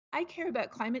I care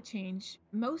about climate change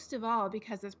most of all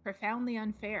because it's profoundly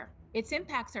unfair. Its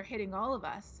impacts are hitting all of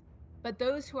us, but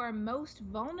those who are most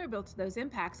vulnerable to those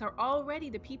impacts are already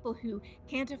the people who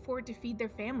can't afford to feed their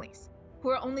families, who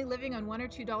are only living on $1 or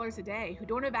 $2 a day, who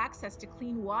don't have access to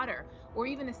clean water or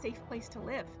even a safe place to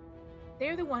live.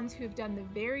 They're the ones who have done the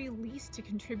very least to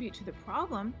contribute to the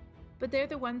problem, but they're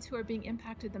the ones who are being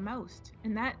impacted the most,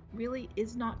 and that really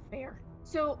is not fair.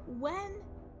 So when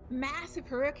massive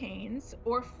hurricanes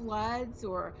or floods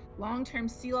or long-term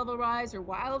sea level rise or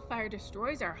wildfire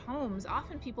destroys our homes,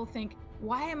 often people think,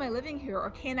 why am I living here? Or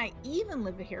can I even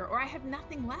live here? Or I have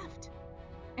nothing left.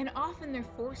 And often they're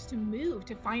forced to move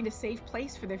to find a safe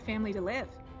place for their family to live.